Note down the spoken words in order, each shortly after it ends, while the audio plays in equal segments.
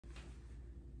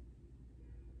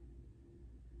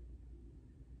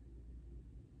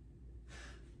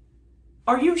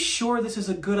Are you sure this is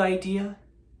a good idea?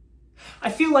 I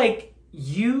feel like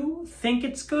you think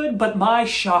it's good, but my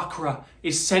chakra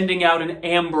is sending out an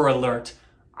amber alert.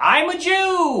 I'm a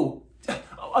Jew!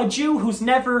 A Jew who's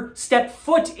never stepped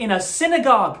foot in a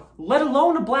synagogue, let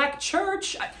alone a black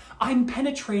church. I'm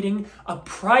penetrating a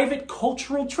private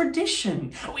cultural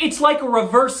tradition. It's like a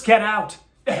reverse Get Out.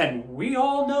 And we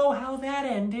all know how that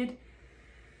ended.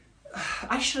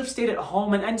 I should have stayed at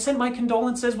home and sent my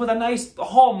condolences with a nice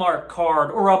Hallmark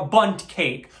card or a bundt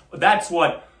cake. That's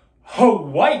what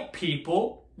white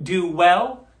people do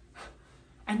well.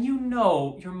 And you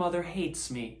know your mother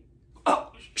hates me.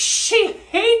 Oh, she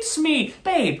hates me!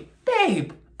 Babe.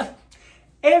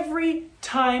 Every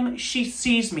time she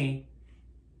sees me,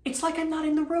 it's like I'm not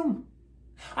in the room.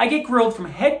 I get grilled from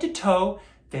head to toe,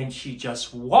 then she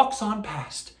just walks on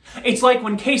past. It's like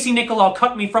when Casey Nicholaw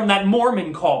cut me from that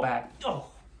Mormon callback. Oh.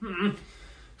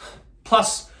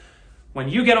 Plus, when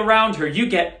you get around her, you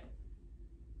get...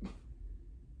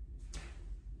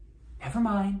 Never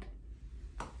mind.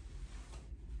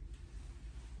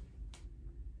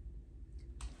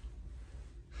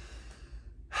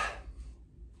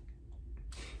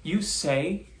 You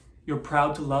say you're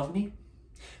proud to love me,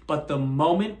 but the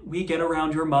moment we get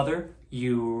around your mother,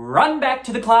 you run back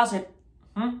to the closet.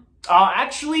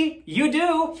 Actually, you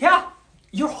do. Yeah.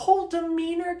 Your whole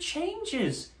demeanor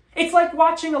changes. It's like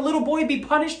watching a little boy be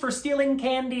punished for stealing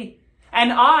candy.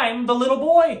 And I'm the little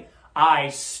boy. I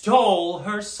stole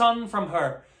her son from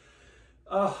her.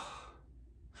 Well,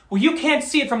 you can't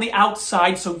see it from the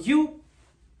outside, so you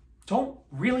don't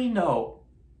really know,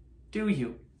 do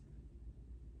you?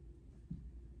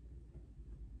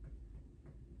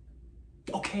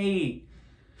 Okay,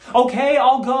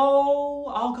 I'll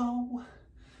go.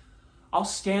 I'll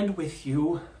stand with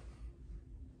you.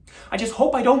 I just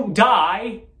hope I don't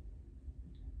die.